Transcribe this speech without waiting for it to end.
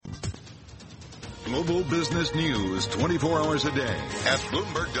Global business news 24 hours a day at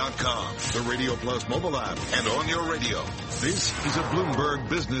Bloomberg.com, the Radio Plus mobile app, and on your radio. This is a Bloomberg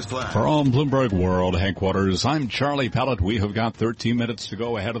Business Flash. From Bloomberg World Headquarters, I'm Charlie Pellet. We have got 13 minutes to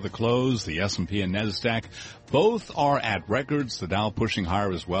go ahead of the close. The S&P and NASDAQ both are at records. The Dow pushing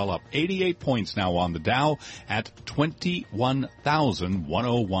higher as well, up 88 points now on the Dow at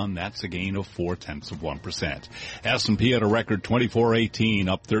 21,101. That's a gain of 0.4%. S&P at a record 2418,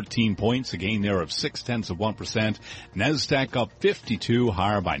 up 13 points, a gain there of 0.6%. NASDAQ up 52,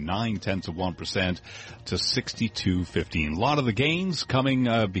 higher by 0.9% to 6215. A lot of the gains coming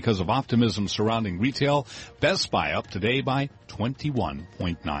because of optimism surrounding retail. Best Buy up today by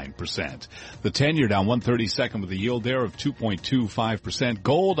 21.9%. The 10-year down 1/32 with a yield there of 2.25%.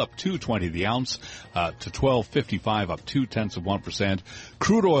 Gold up $2.20 the ounce to $12.55, up 0.2%.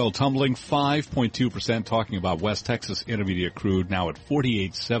 Crude oil tumbling 5.2%. Talking about West Texas Intermediate crude now at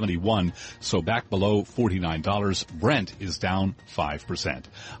 $48.71, so back below $49. Brent is down 5%.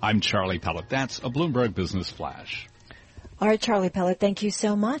 I'm Charlie Pellet. That's a Bloomberg Business Flash. All right, Charlie Pellet, thank you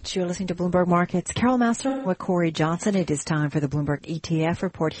so much. You're listening to Bloomberg Markets. Carol Massar with Cory Johnson. It is time for the Bloomberg ETF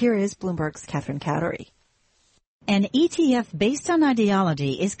report. Here is Bloomberg's Catherine Cowdery. An ETF based on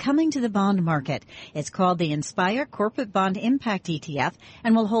ideology is coming to the bond market. It's called the Inspire Corporate Bond Impact ETF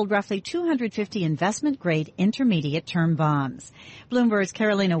and will hold roughly 250 investment-grade intermediate-term bonds. Bloomberg's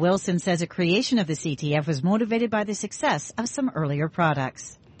Carolina Wilson says a creation of this ETF was motivated by the success of some earlier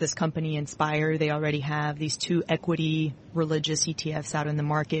products. This company, Inspire, they already have these two equity religious ETFs out in the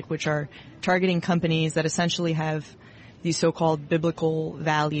market, which are targeting companies that essentially have these so-called biblical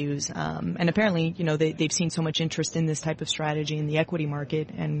values. And apparently, you know, they've seen so much interest in this type of strategy in the equity market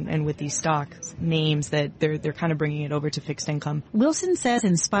and with these stock names that they're kind of bringing it over to fixed income. Wilson says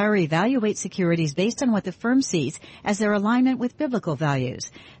Inspire evaluates securities based on what the firm sees as their alignment with biblical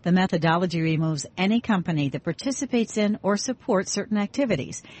values. The methodology removes any company that participates in or supports certain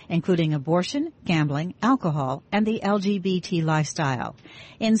activities, including abortion, gambling, alcohol, and the LGBT lifestyle.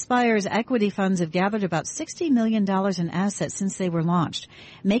 Inspire's equity funds have gathered about $60 million in assets since they were launched,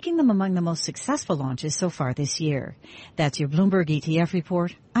 making them among the most successful launches so far this year. That's your Bloomberg ETF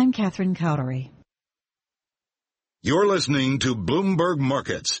report. I'm Catherine Cowdery. You're listening to Bloomberg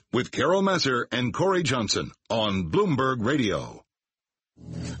Markets with Carol Massar and Cory Johnson on Bloomberg Radio.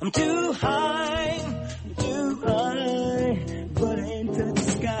 I'm too high, but I ain't touch the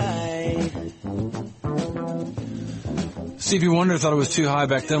sky. Stevie Wonder thought it was too high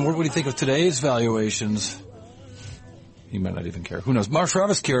back then. What do you think of today's valuations? He might not even care. Who knows? Mark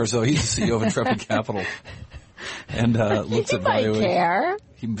Travis cares, though. He's the CEO of Intrepid Capital. And looks at valuation. He might care.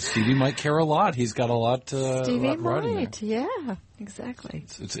 Stevie might care a lot. He's got a lot Stevie might, there. Yeah, exactly.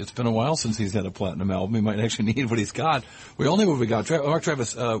 It's been a while since he's had a platinum album. He might actually need what he's got. We only what we got. Mark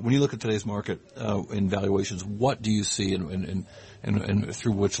Travis, when you look at today's market in valuations, what do you see and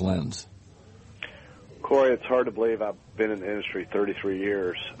through which lens? Cory, it's hard to believe I've been in the industry 33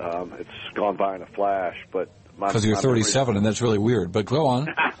 years. It's gone by in a flash, but because you're 37, and that's really weird. But go on.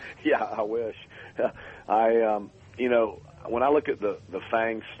 Yeah, I wish. When I look at the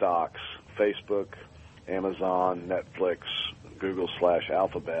FANG stocks, Facebook, Amazon, Netflix,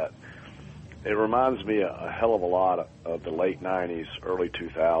 Google/Alphabet, it reminds me a hell of a lot of the late 90s, early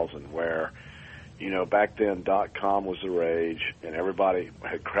 2000, where, back then .com was the rage, and everybody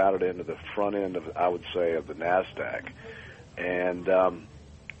had crowded into the front end of, I would say, of the NASDAQ. And,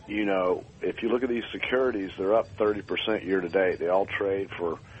 if you look at these securities, they're up 30% year to date. They all trade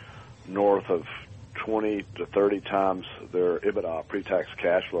for north of 20 to 30 times their EBITDA, pre-tax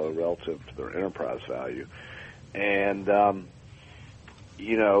cash flow, relative to their enterprise value. And, as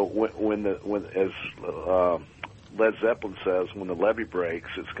Led Zeppelin says, when the levee breaks,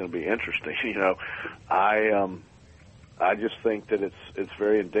 it's going to be interesting. I just think that it's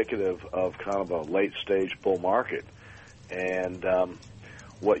very indicative of kind of a late stage bull market. And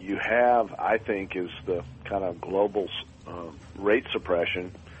what you have, I think, is the kind of global rate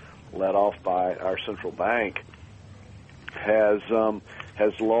suppression led off by our central bank has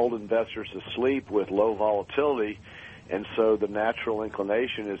lulled investors to sleep with low volatility, and so the natural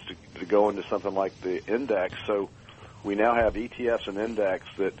inclination is to go into something like the index. So we now have ETFs and index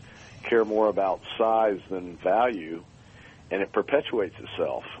that care more about size than value, and it perpetuates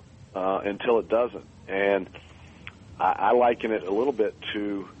itself until it doesn't. And I liken it a little bit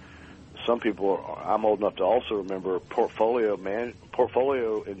to some people. I'm old enough to also remember portfolio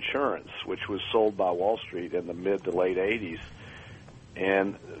insurance, which was sold by Wall Street in the mid to late 80s.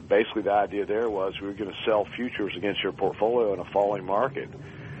 And basically the idea there was we were going to sell futures against your portfolio in a falling market.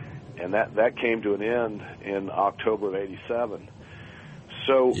 And that came to an end in October of 87.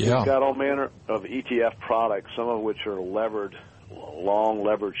 So we've got all manner of ETF products, some of which are levered, long,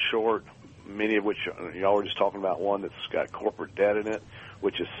 levered short, many of which y'all were just talking about one that's got corporate debt in it,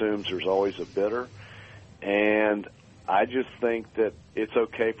 which assumes there's always a bidder. And I just think that it's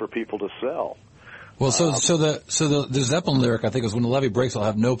okay for people to sell. Well, so the Zeppelin lyric, I think, is when the levee breaks, I'll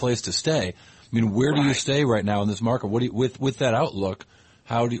have no place to stay. I mean, where do you stay right now in this market? What do you, with that outlook?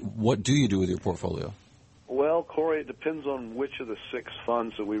 What do you do with your portfolio? Well, Cory, it depends on which of the 6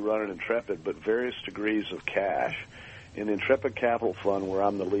 funds that we run in Intrepid, but various degrees of cash. In the Intrepid Capital Fund, where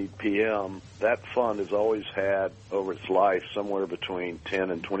I'm the lead PM, that fund has always had, over its life, somewhere between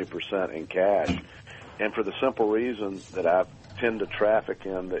 10 and 20% in cash. And for the simple reason that I tend to traffic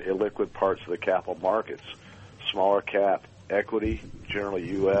in the illiquid parts of the capital markets, smaller cap equity, generally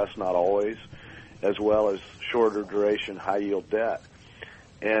U.S., not always, as well as shorter duration high-yield debt.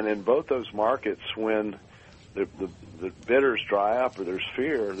 And in both those markets, when the bidders dry up or there's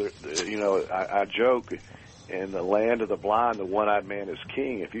fear, I joke, in the land of the blind, the one-eyed man is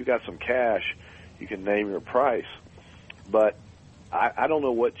king. If you got some cash, you can name your price. But I don't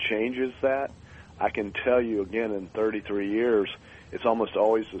know what changes that. I can tell you, again, in 33 years, it's almost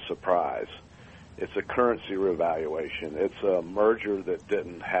always a surprise. It's a currency revaluation. It's a merger that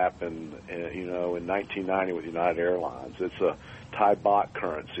didn't happen, in 1990 with United Airlines. It's a Thai baht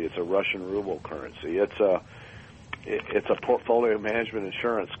currency. It's a Russian ruble currency. It's a portfolio management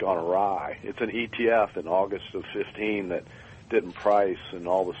insurance gone awry. It's an ETF in August of 15 that didn't price, and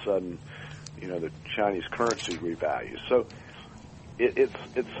all of a sudden, the Chinese currency revalues. So it's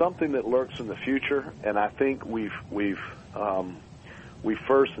something that lurks in the future, and I think we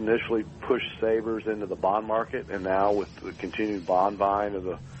first initially pushed savers into the bond market, and now with the continued bond buying of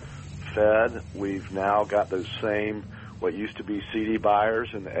the Fed, we've now got those same, what used to be CD buyers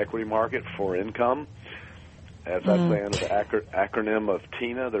in the equity market for income. As I say under the acronym of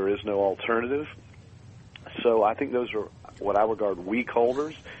TINA, there is no alternative. So I think those are what I regard weak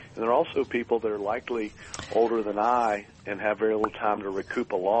holders. And there are also people that are likely older than I and have very little time to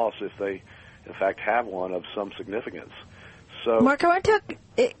recoup a loss if they, in fact, have one of some significance. So, Mark, I want to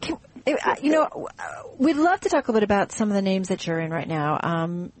talk, we'd love to talk a little bit about some of the names that you're in right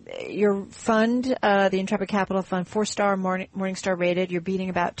now. Your fund, the Intrepid Capital Fund, 4-star Morningstar rated. You're beating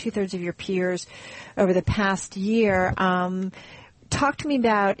about 2/3 of your peers over the past year. Talk to me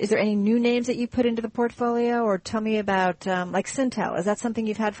about, is there any new names that you put into the portfolio, or tell me about, like Syntel. Is that something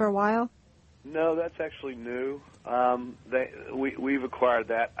you've had for a while? No, that's actually new. We've acquired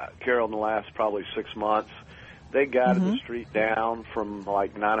that, Carol, in the last probably 6 months. They guided the street down from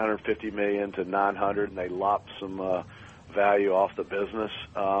like $950 million to $900, and they lopped some value off the business.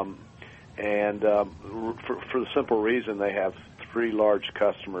 For the simple reason, they have 3 large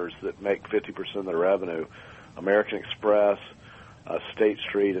customers that make 50% of their revenue: American Express, State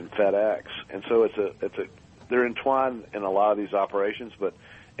Street, and FedEx. And so they're entwined in a lot of these operations, but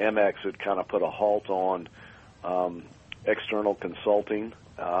Amex had kind of put a halt on external consulting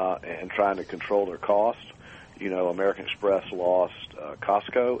and trying to control their costs. American Express lost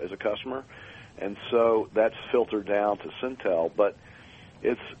Costco as a customer, and so that's filtered down to Syntel. But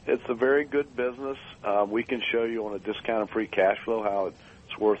it's a very good business. We can show you on a discounted free cash flow how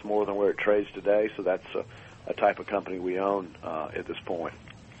it's worth more than where it trades today. So that's a type of company we own at this point.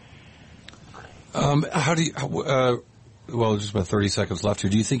 How do you? Well, just about 30 seconds left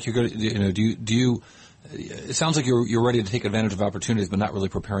here. Do you think you're going to? Do you? It sounds like you're ready to take advantage of opportunities, but not really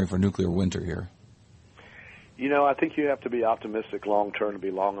preparing for nuclear winter here. I think you have to be optimistic long-term to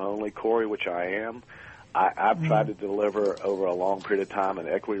be long-only, Cory, which I am. I've tried to deliver over a long period of time an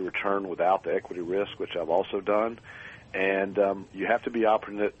equity return without the equity risk, which I've also done. And you have to be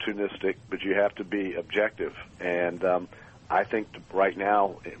opportunistic, but you have to be objective. And I think right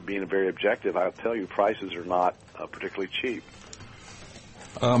now, being very objective, I'll tell you prices are not particularly cheap.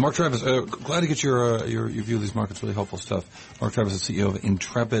 Mark Travis, glad to get your view of these markets. Really helpful stuff. Mark Travis is CEO of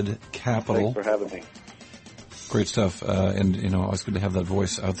Intrepid Capital. Thanks for having me. Great stuff, and always good to have that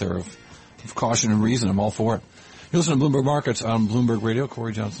voice out there of caution and reason. I'm all for it. You listen to Bloomberg Markets on Bloomberg Radio.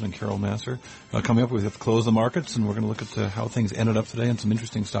 Cory Johnson and Carol Massar. Coming up, we have to close the markets, and we're going to look at how things ended up today and some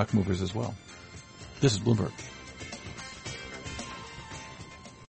interesting stock movers as well. This is Bloomberg.